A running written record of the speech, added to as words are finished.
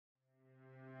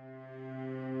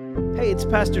Hey, it's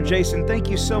Pastor Jason. Thank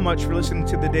you so much for listening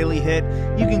to The Daily Hit.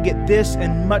 You can get this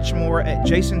and much more at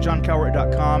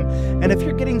jasonjohncowart.com. And if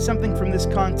you're getting something from this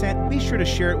content, be sure to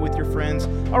share it with your friends.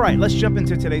 All right, let's jump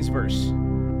into today's verse.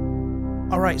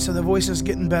 All right, so the voice is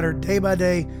getting better day by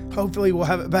day. Hopefully we'll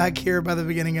have it back here by the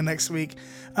beginning of next week.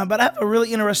 But I have a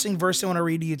really interesting verse I want to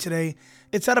read to you today.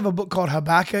 It's out of a book called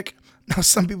Habakkuk. Now,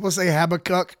 some people say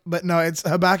Habakkuk, but no, it's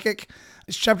Habakkuk.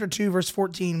 It's chapter 2, verse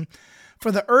 14.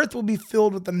 For the earth will be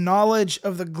filled with the knowledge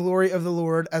of the glory of the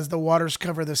Lord as the waters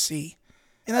cover the sea.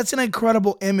 And that's an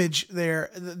incredible image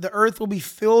there. The earth will be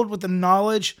filled with the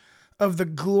knowledge of the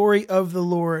glory of the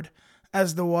Lord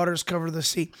as the waters cover the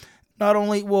sea. Not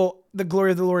only will the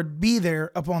glory of the Lord be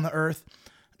there upon the earth,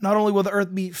 not only will the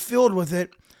earth be filled with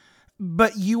it,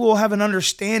 but you will have an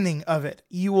understanding of it.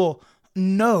 You will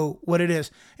know what it is.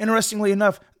 Interestingly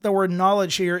enough, the word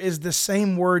knowledge here is the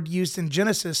same word used in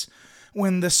Genesis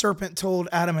when the serpent told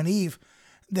Adam and Eve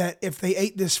that if they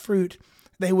ate this fruit,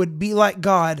 they would be like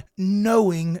God,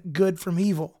 knowing good from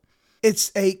evil. It's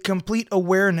a complete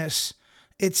awareness.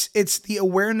 It's the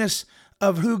awareness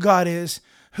of who God is,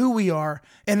 who we are.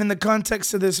 And in the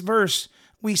context of this verse,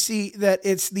 we see that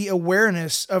it's the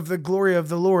awareness of the glory of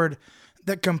the Lord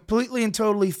that completely and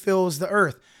totally fills the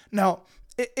earth. Now,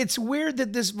 it's weird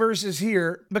that this verse is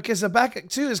here because Habakkuk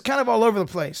 2 is kind of all over the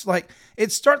place. Like,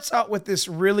 it starts out with this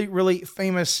really, really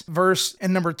famous verse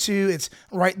in number 2. It's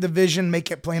write the vision,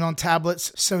 make it plain on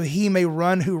tablets so he may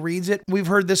run who reads it. We've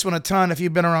heard this one a ton if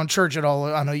you've been around church at all.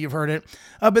 I know you've heard it.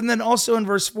 But then also in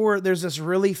verse 4, there's this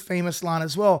really famous line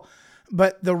as well.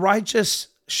 But the righteous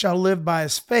shall live by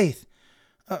his faith.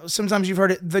 Sometimes you've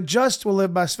heard it, the just will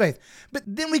live by his faith. But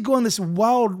then we go on this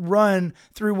wild run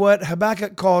through what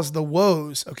Habakkuk calls the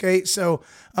woes, okay? So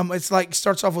it's like,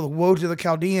 starts off with woe to the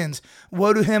Chaldeans.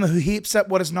 Woe to him who heaps up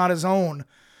what is not his own.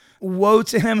 Woe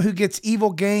to him who gets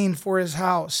evil gain for his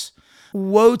house.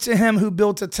 Woe to him who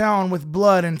built a town with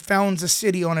blood and founds a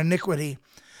city on iniquity.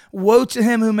 Woe to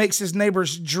him who makes his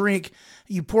neighbors drink.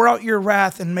 You pour out your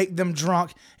wrath and make them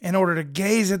drunk in order to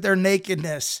gaze at their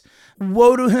nakedness.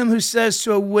 Woe to him who says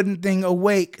to a wooden thing,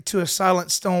 awake, to a silent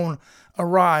stone,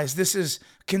 arise. This is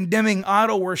condemning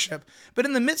idol worship. But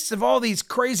in the midst of all these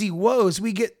crazy woes,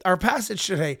 we get our passage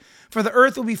today. For the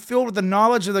earth will be filled with the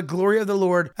knowledge of the glory of the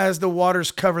Lord as the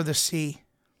waters cover the sea.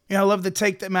 You know, I love the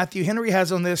take that Matthew Henry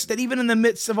has on this, that even in the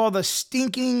midst of all the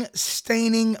stinking,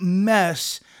 staining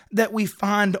mess that we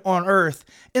find on earth,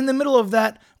 in the middle of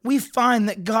that, we find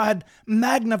that God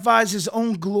magnifies his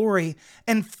own glory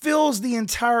and fills the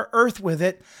entire earth with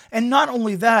it. And not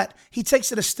only that, he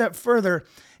takes it a step further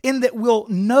in that we'll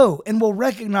know and we'll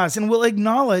recognize and we'll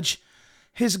acknowledge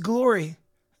his glory.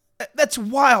 That's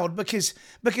wild because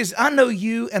I know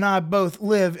you and I both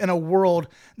live in a world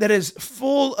that is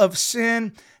full of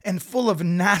sin and full of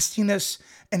nastiness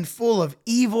and full of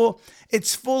evil.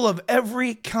 It's full of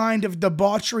every kind of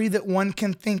debauchery that one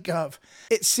can think of.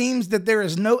 It seems that there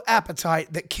is no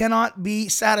appetite that cannot be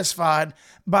satisfied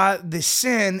by the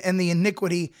sin and the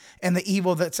iniquity and the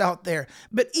evil that's out there.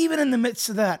 But even in the midst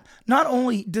of that, not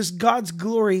only does God's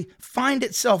glory find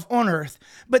itself on earth,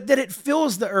 but that it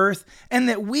fills the earth and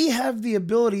that we have the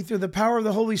ability through the power of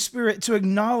the Holy Spirit to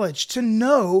acknowledge, to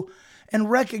know, and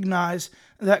recognize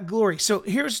that glory. So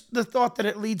here's the thought that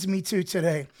it leads me to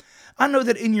today. I know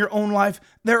that in your own life,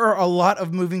 there are a lot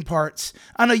of moving parts.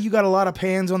 I know you got a lot of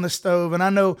pans on the stove, and I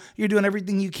know you're doing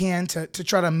everything you can to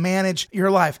try to manage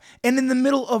your life. And in the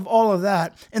middle of all of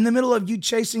that, in the middle of you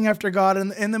chasing after God,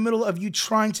 and in the middle of you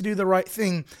trying to do the right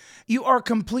thing, you are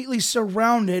completely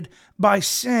surrounded by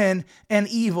sin and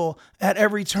evil at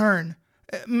every turn.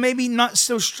 Maybe not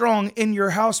so strong in your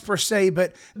house per se,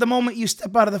 but the moment you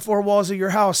step out of the four walls of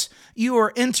your house, you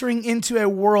are entering into a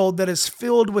world that is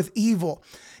filled with evil.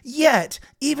 Yet,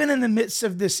 even in the midst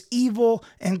of this evil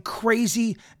and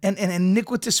crazy and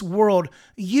iniquitous world,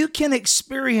 you can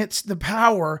experience the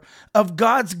power of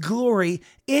God's glory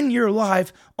in your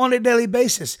life on a daily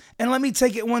basis. And let me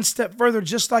take it one step further,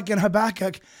 just like in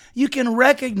Habakkuk, you can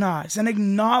recognize and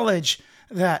acknowledge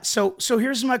that. So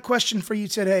here's my question for you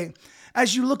today.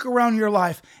 As you look around your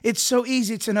life, it's so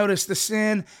easy to notice the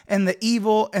sin and the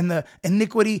evil and the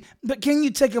iniquity, but can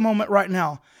you take a moment right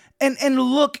now and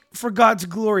look for God's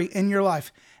glory in your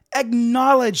life?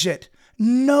 Acknowledge it,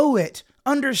 know it,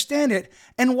 understand it,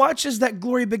 and watch as that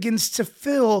glory begins to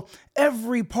fill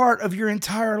every part of your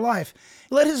entire life.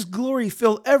 Let his glory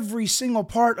fill every single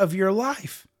part of your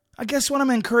life. I guess what I'm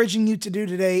encouraging you to do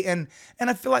today, and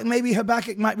I feel like maybe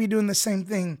Habakkuk might be doing the same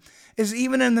thing, is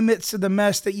even in the midst of the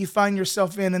mess that you find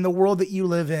yourself in the world that you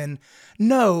live in,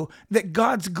 know that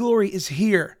God's glory is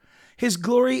here. His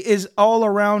glory is all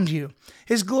around you.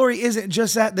 His glory isn't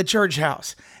just at the church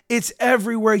house. It's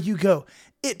everywhere you go.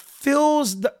 It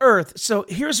fills the earth. So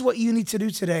here's what you need to do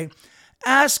today.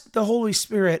 Ask the Holy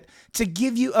Spirit to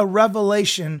give you a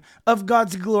revelation of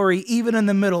God's glory, even in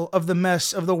the middle of the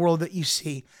mess of the world that you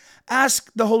see.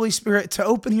 Ask the Holy Spirit to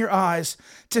open your eyes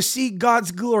to see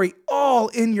God's glory all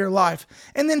in your life.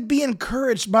 And then be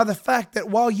encouraged by the fact that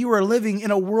while you are living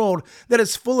in a world that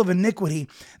is full of iniquity,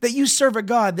 that you serve a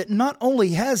God that not only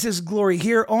has His glory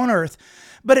here on earth,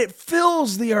 but it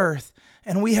fills the earth.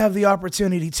 And we have the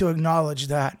opportunity to acknowledge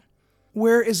that.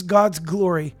 Where is God's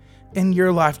glory in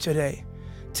your life today?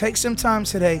 Take some time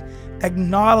today,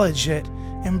 acknowledge it,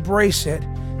 embrace it,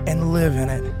 and live in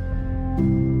it.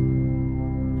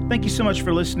 Thank you so much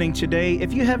for listening today.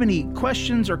 If you have any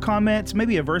questions or comments,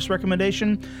 maybe a verse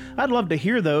recommendation, I'd love to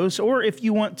hear those. Or if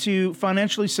you want to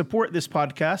financially support this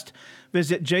podcast,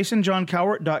 visit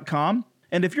jasonjohncowart.com.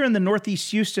 And if you're in the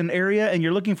Northeast Houston area and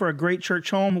you're looking for a great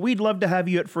church home, we'd love to have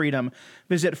you at Freedom.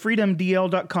 Visit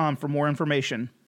freedomdl.com for more information.